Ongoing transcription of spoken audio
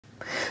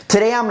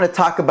Today I'm going to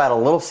talk about a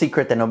little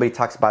secret that nobody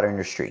talks about in our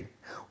industry.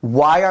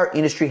 Why our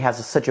industry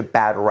has such a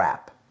bad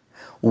rap.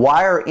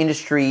 Why our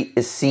industry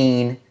is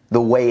seen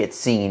the way it's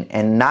seen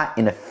and not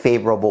in a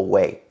favorable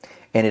way.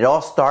 And it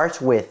all starts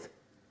with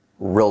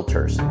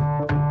realtors.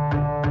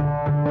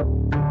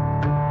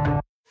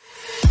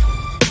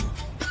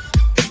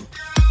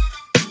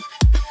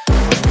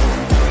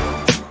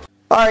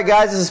 All right,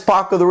 guys, this is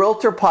Paco The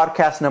Realtor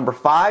Podcast number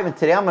 5. And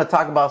today I'm going to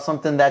talk about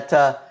something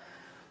that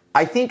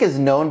I think is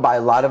known by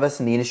a lot of us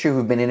in the industry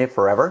who've been in it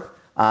forever,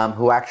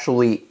 who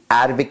actually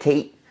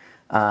advocate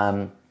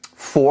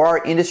for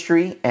our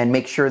industry and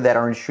make sure that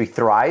our industry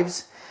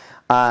thrives.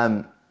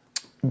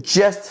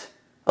 Just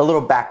a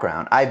little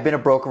background. I've been a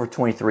broker for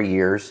 23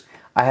 years.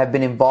 I have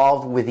been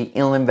involved with the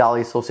Inland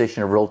Valley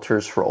Association of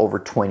Realtors for over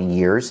 20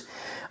 years.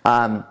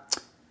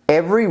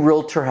 Every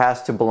realtor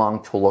has to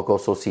belong to a local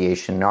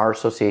association. Our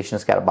association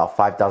has got about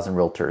 5,000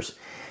 realtors.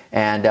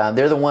 And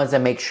they're the ones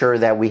that make sure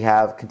that we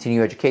have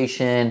continuing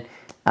education.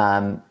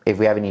 If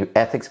we have any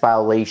ethics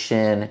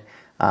violation,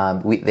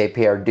 we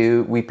pay our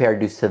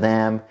dues to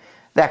them,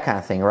 that kind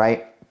of thing,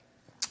 right?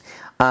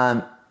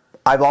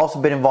 I've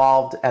also been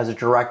involved as a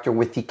director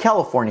with the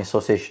California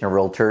Association of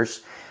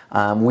Realtors.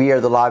 We are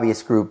the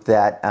lobbyist group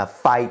that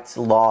fights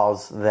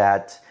laws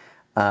that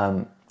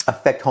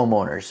affect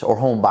homeowners or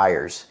home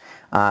buyers.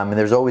 And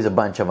there's always a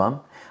bunch of them.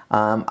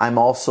 I'm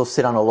also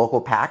sit on a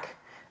local PAC,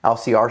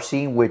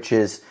 LCRC, which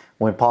is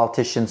when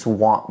politicians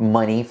want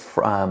money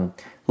from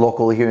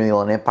locally here in the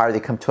Inland Empire, they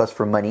come to us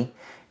for money,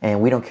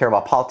 and we don't care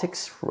about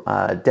politics. We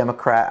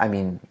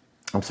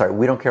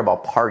don't care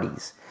about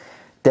parties,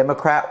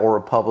 Democrat or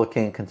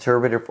Republican,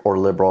 conservative or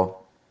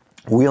liberal.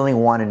 We only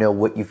want to know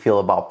what you feel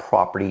about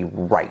property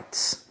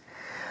rights.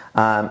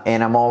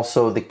 And I'm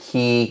also the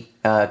key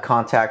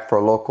contact for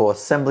local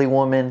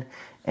assemblywoman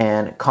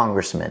and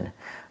congressman.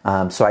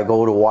 So I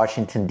go to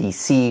Washington,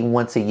 D.C.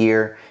 once a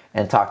year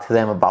and talk to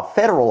them about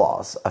federal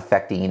laws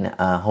affecting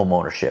home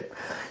ownership.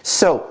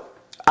 So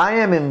I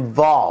am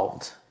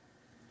involved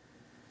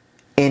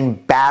in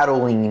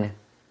battling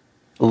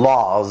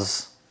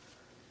laws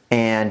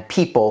and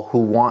people who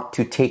want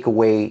to take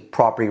away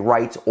property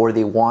rights, or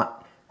they want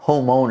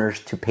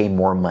homeowners to pay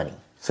more money.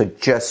 So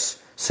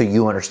just so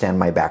you understand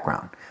my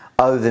background,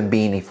 other than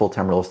being a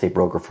full-time real estate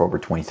broker for over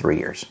 23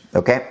 years,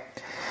 okay?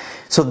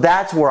 So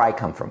that's where I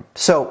come from.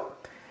 So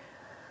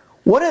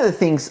one of the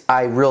things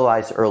I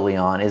realized early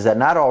on is that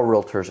not all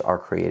realtors are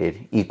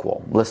created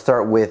equal. Let's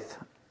start with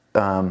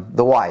the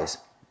whys.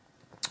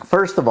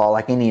 First of all,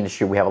 like in the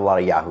industry, we have a lot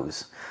of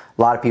yahoos,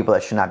 a lot of people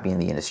that should not be in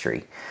the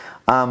industry.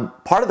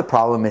 Part of the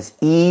problem is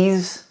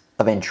ease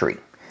of entry.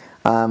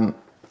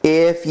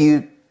 If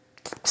you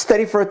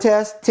study for a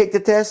test, take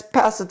the test,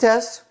 pass the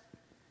test,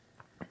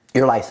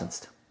 you're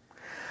licensed.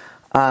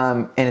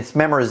 And it's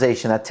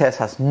memorization. That test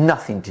has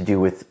nothing to do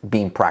with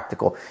being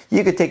practical.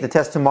 You could take the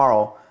test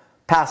tomorrow,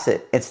 pass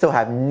it, and still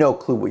have no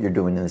clue what you're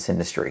doing in this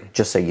industry,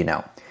 just so you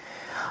know.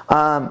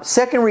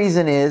 Second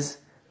reason is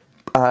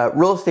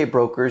real estate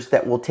brokers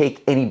that will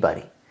take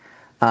anybody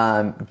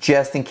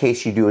just in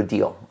case you do a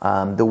deal.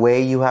 The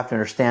way you have to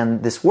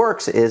understand this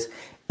works is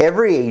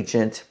every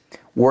agent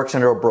works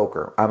under a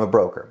broker. I'm a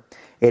broker.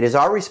 It is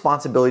our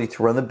responsibility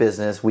to run the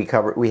business. We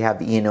have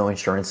the E&O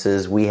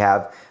insurances. We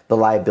have the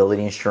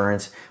liability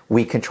insurance.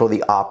 We control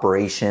the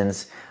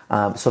operations.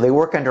 So they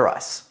work under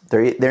us.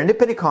 They're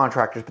independent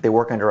contractors, but they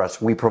work under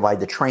us. We provide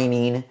the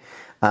training.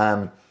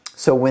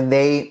 So when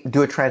they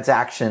do a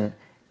transaction,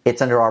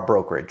 it's under our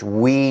brokerage.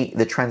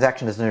 The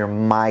transaction is under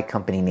my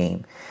company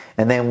name.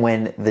 And then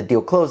when the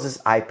deal closes,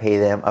 I pay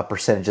them a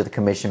percentage of the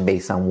commission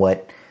based on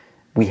what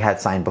we had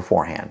signed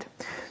beforehand.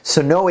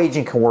 So no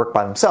agent can work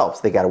by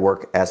themselves. They got to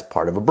work as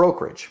part of a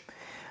brokerage.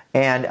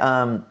 And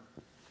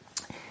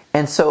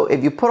so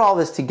if you put all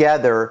this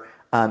together,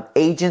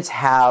 agents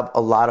have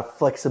a lot of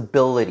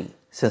flexibility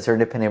since they're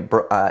independent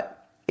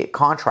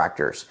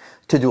contractors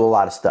to do a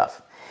lot of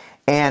stuff.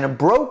 And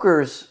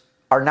brokers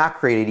are not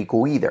created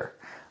equal either.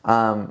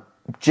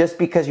 Just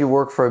because you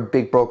work for a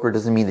big broker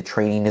doesn't mean the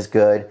training is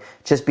good.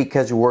 Just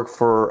because you work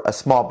for a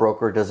small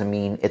broker doesn't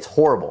mean it's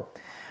horrible.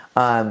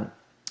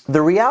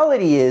 The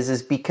reality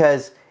is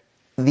because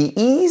the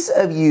ease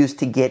of use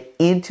to get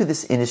into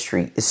this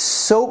industry is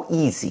so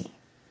easy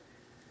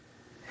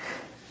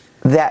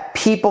that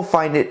people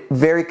find it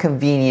very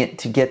convenient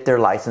to get their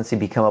license and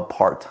become a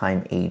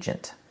part-time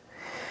agent.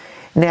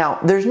 Now,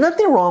 there's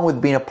nothing wrong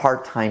with being a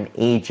part-time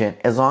agent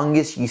as long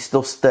as you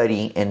still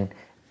study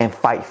and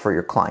fight for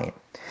your client.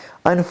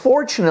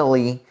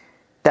 Unfortunately,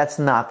 that's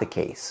not the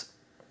case.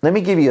 Let me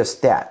give you a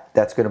stat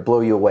that's going to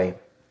blow you away.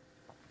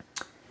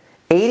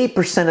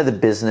 80% of the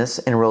business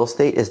in real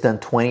estate is done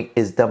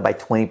by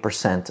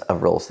 20%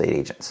 of real estate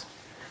agents.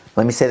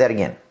 Let me say that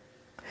again.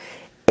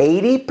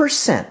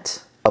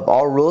 80% of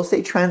all real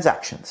estate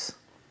transactions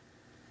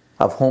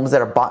of homes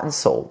that are bought and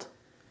sold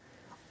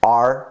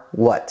are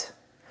what?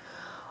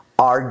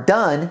 Are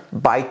done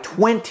by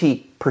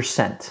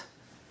 20%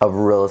 of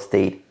real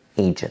estate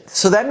agents.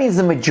 So that means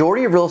the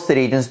majority of real estate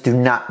agents do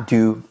not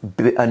do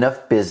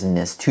enough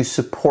business to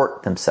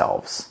support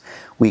themselves.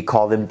 We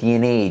call them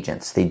DNA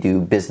agents. They do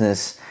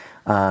business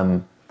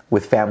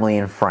with family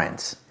and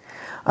friends.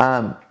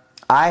 I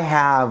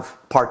have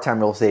part-time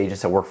real estate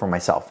agents that work for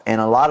myself, and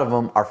a lot of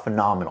them are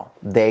phenomenal.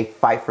 They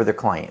fight for their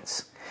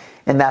clients.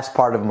 And that's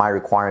part of my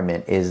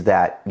requirement, is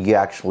that you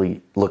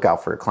actually look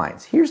out for your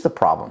clients. Here's the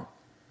problem.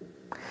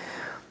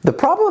 The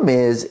problem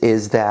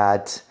is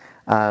that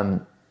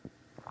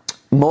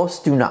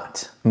most do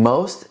not.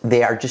 Most,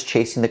 they are just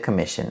chasing the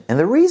commission. And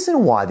the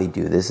reason why they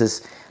do this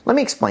is, let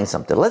me explain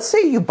something. Let's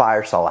say you buy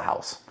or sell a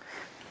house.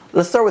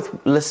 Let's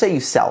say you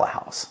sell a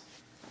house.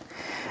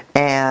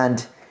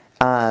 And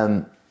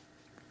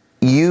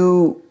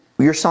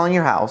you're selling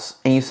your house,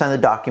 and you sign the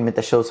document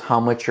that shows how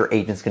much your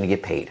agent's going to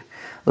get paid.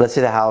 Let's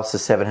say the house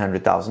is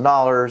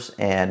 $700,000,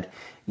 and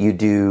you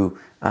do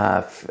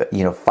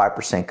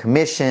 5%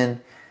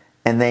 commission,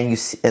 and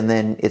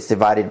then it's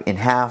divided in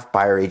half,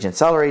 buyer agent,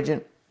 seller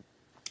agent,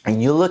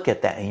 and you look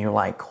at that and you're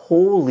like,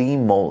 holy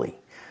moly,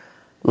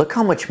 look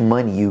how much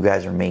money you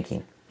guys are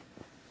making,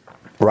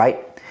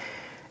 right?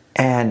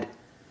 And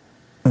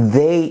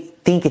they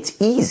think it's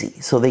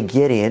easy, so they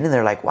get in and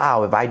they're like,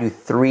 wow, if I do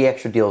 3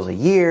 extra deals a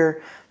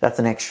year, that's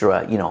an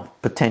extra,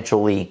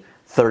 potentially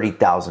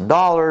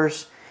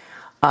 $30,000.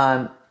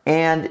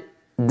 And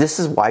this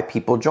is why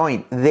people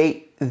join.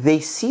 They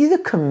see the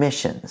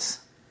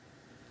commissions,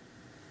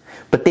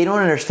 but they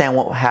don't understand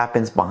what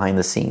happens behind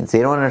the scenes.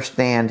 They don't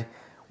understand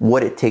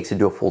what it takes to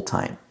do it full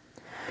time.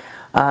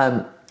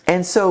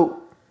 And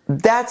so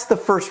that's the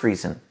first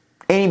reason.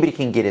 Anybody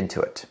can get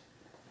into it.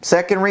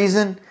 Second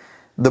reason,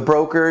 the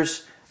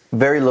brokers,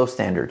 very low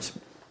standards.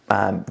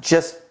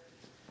 Just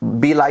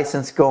be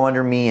licensed, go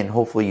under me, and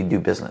hopefully you do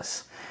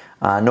business.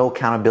 No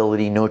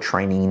accountability, no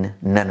training,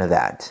 none of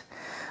that.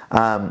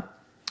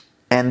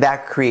 And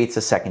that creates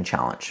a second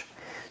challenge.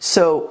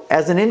 So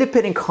as an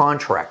independent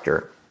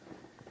contractor,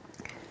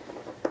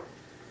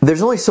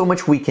 there's only so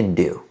much we can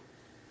do.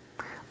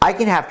 I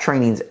can have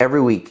trainings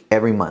every week,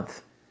 every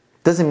month.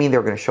 Doesn't mean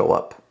they're going to show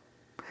up.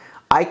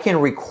 I can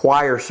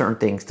require certain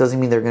things.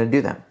 Doesn't mean they're going to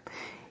do them.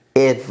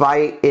 If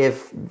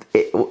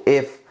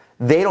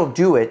they don't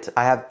do it,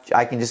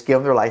 I can just give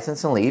them their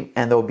license and leave,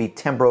 and there will be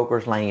 10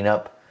 brokers lining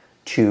up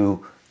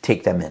to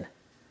take them in.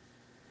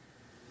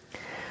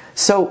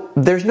 So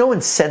there's no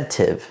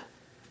incentive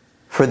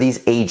for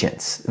these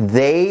agents.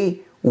 They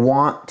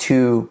want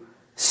to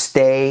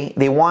stay,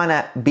 they want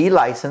to be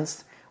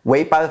licensed,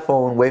 wait by the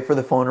phone, wait for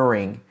the phone to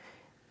ring,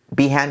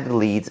 be handed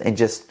leads, and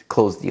just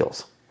close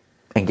deals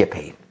and get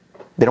paid.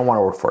 They don't want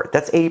to work for it.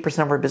 That's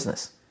 80% of our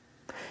business.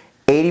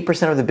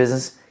 80% of the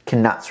business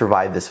cannot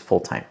survive this full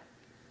time.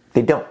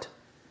 They don't.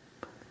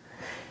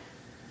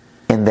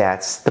 And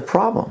that's the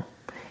problem.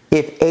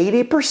 If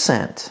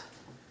 80%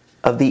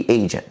 of the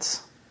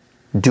agents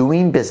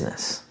doing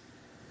business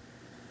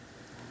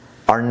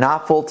are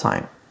not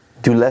full-time,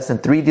 do less than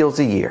 3 deals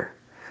a year,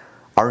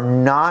 are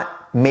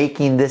not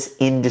making this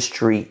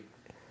industry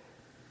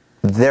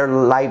their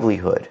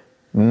livelihood,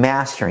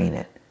 mastering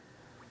it,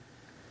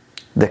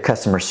 the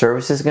customer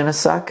service is going to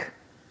suck.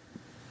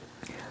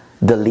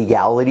 The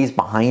legalities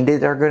behind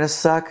it are going to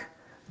suck.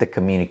 The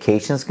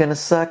communication is going to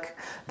suck.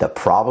 The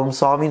problem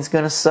solving is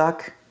going to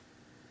suck.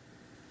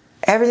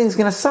 Everything's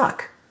going to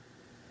suck.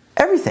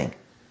 Everything.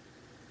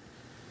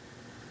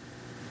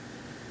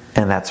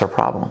 And that's our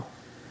problem.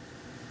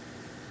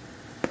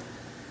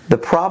 The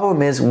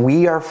problem is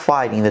we are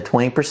fighting the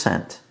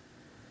 20%,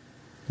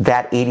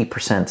 that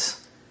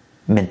 80%'s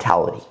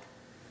mentality.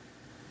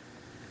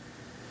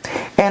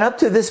 And up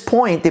to this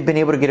point, they've been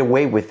able to get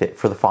away with it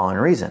for the following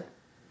reason.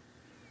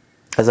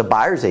 As a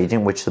buyer's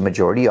agent, which the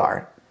majority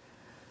are,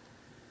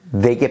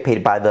 they get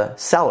paid by the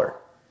seller.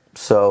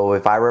 So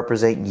if I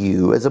represent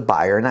you as a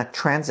buyer in a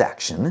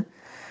transaction,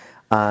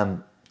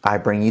 I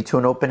bring you to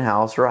an open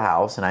house or a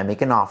house and I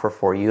make an offer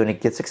for you and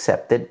it gets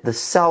accepted, the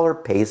seller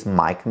pays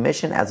my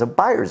commission as a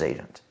buyer's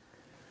agent.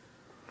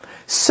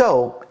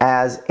 So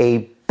as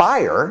a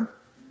buyer,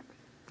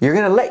 you're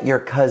going to let your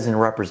cousin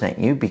represent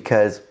you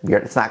because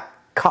it's not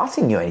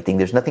costing you anything.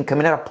 There's nothing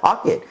coming out of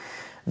pocket.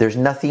 There's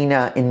nothing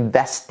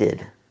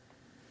invested.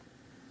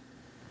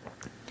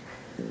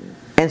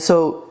 And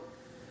so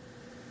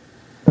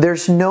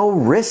there's no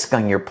risk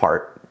on your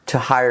part to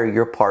hire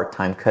your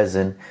part-time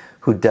cousin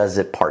who does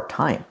it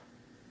part-time.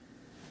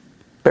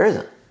 There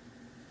isn't.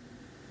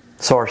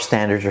 So our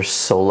standards are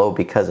so low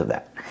because of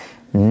that.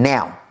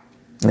 Now,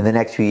 in the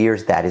next few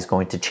years, that is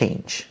going to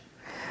change.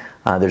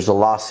 There's a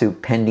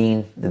lawsuit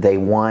pending. They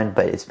won,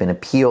 but it's been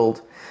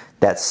appealed.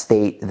 That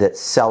state that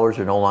sellers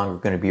are no longer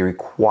going to be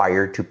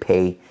required to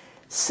pay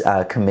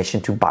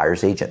commission to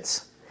buyer's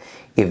agents.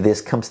 If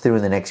this comes through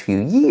in the next few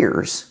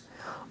years,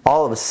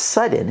 all of a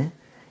sudden,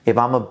 if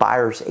I'm a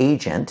buyer's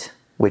agent,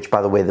 which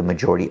by the way the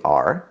majority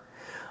are,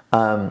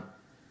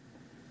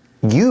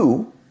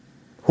 you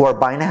who are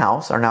buying a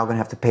house are now going to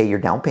have to pay your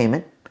down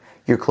payment,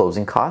 your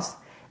closing costs,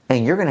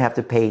 and you're going to have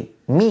to pay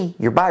me,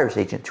 your buyer's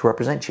agent, to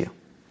represent you.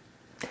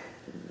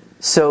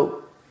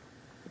 So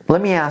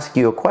let me ask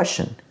you a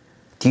question.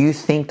 Do you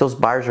think those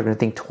buyers are going to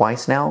think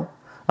twice now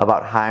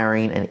about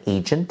hiring an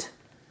agent?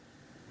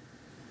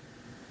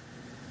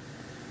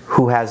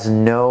 who has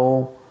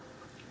no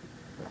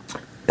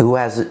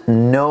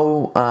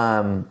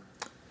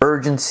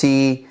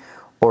urgency,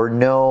 or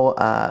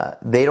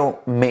they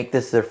don't make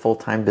this their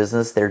full-time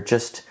business. They're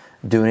just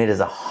doing it as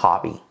a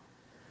hobby.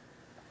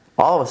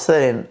 All of a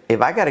sudden, if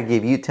I got to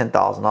give you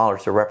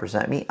 $10,000 to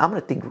represent me, I'm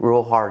going to think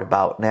real hard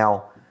about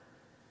now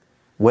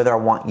whether I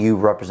want you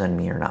representing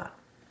me or not.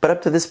 But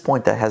up to this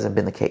point, that hasn't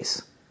been the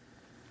case.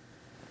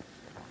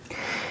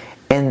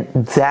 And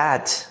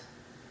that,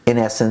 in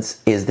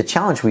essence, is the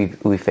challenge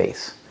we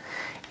face,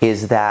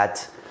 is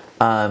that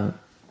the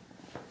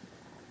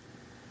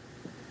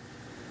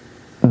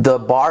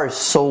bar is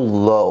so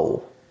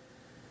low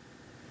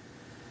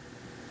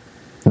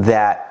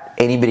that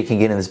anybody can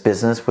get in this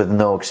business with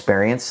no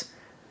experience,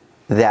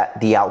 that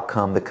the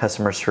outcome, the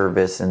customer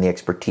service, and the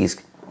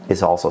expertise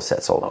is also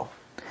set so low.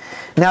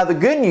 Now, the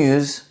good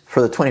news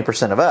for the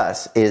 20% of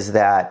us is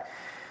that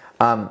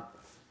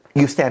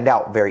you stand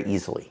out very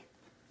easily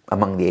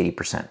among the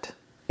 80%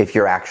 if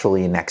you're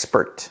actually an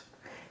expert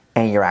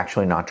and you're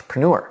actually an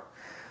entrepreneur.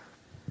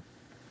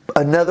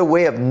 Another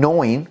way of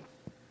knowing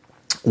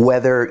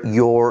whether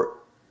your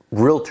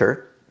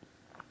realtor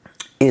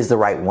is the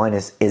right one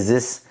is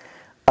this,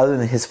 other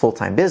than his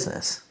full-time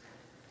business,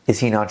 is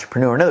he an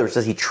entrepreneur? In other words,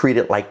 does he treat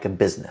it like a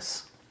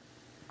business?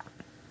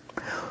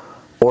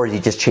 Or is he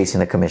just chasing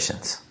the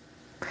commissions?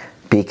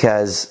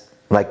 Because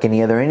like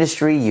any other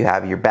industry, you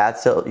have your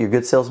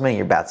good salesman and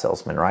your bad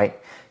salesman, right?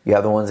 You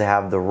have the ones that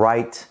have the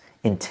right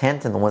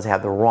intent and the ones that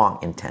have the wrong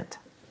intent.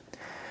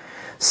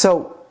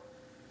 So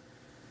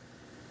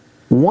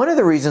one of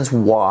the reasons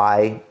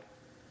why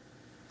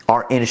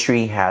our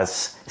industry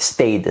has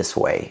stayed this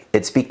way,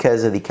 it's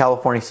because of the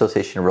California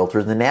Association of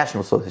Realtors and the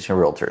National Association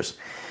of Realtors.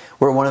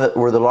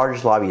 We're the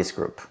largest lobbyist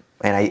group,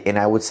 and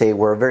I would say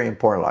we're a very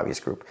important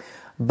lobbyist group.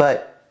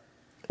 But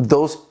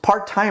those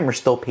part-timers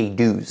still pay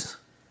dues,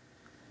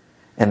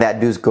 and that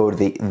dues go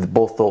to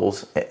both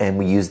those, and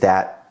we use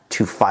that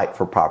to fight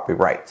for property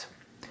rights.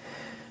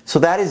 So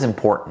that is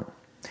important.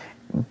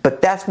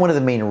 But that's one of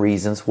the main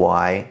reasons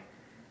why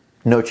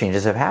no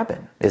changes have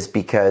happened, is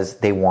because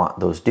they want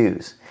those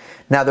dues.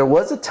 Now, there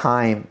was a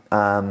time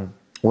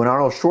when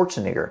Arnold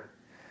Schwarzenegger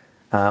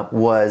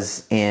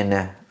was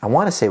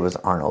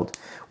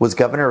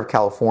governor of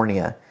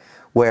California,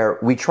 where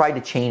we tried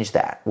to change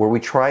that, where we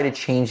tried to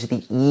change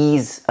the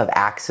ease of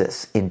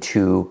access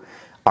into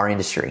our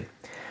industry.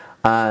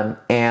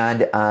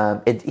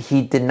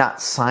 He did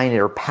not sign it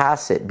or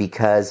pass it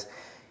because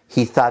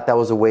he thought that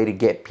was a way to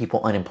get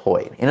people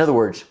unemployed. In other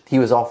words, he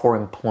was all for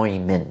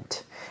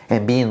employment,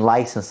 and being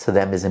licensed to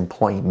them is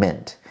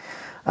employment.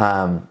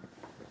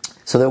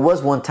 So there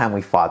was one time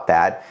we fought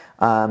that.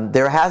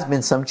 There has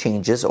been some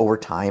changes over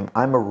time.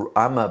 I'm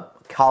a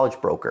college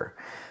broker.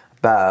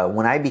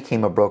 When I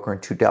became a broker in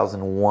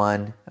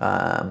 2001,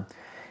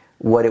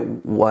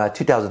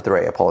 2003,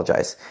 I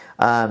apologize.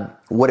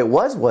 What it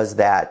was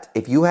that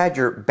if you had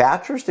your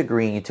bachelor's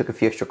degree and you took a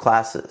few extra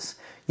classes,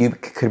 you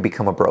could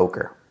become a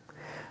broker.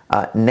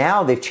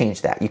 Now they've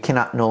changed that. You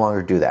cannot no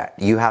longer do that.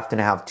 You have to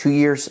have 2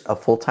 years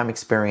of full-time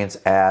experience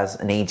as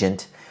an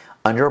agent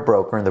under a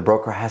broker, and the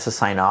broker has to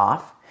sign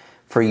off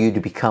for you to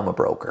become a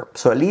broker.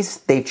 So at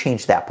least they've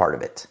changed that part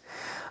of it.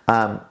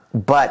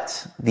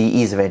 But the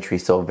ease of entry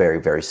is still very,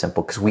 very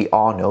simple, because we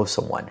all know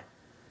someone.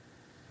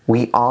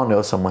 We all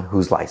know someone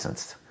who's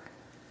licensed.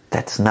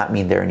 That does not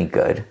mean they're any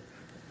good.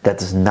 That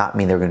does not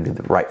mean they're going to do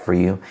the right for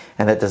you.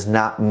 And that does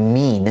not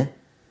mean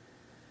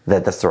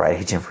that that's the right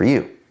agent for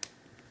you.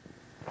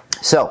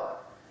 So,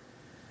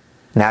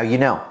 now you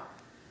know.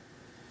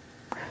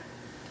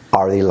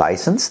 Are they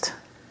licensed?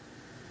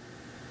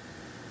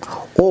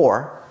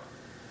 Or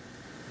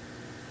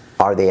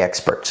are they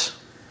experts?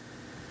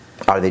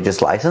 Are they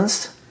just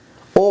licensed?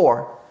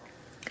 Or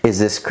is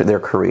this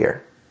their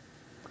career?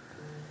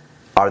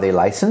 Are they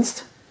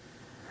licensed?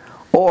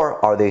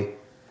 Or are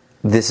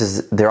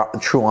they're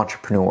true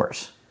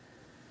entrepreneurs?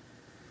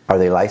 Are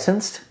they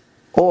licensed?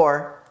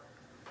 Or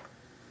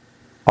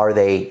are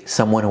they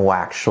someone who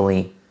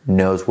actually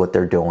knows what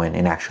they're doing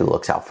and actually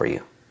looks out for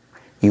you?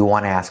 You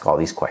want to ask all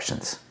these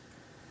questions.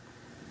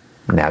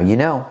 Now you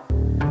know.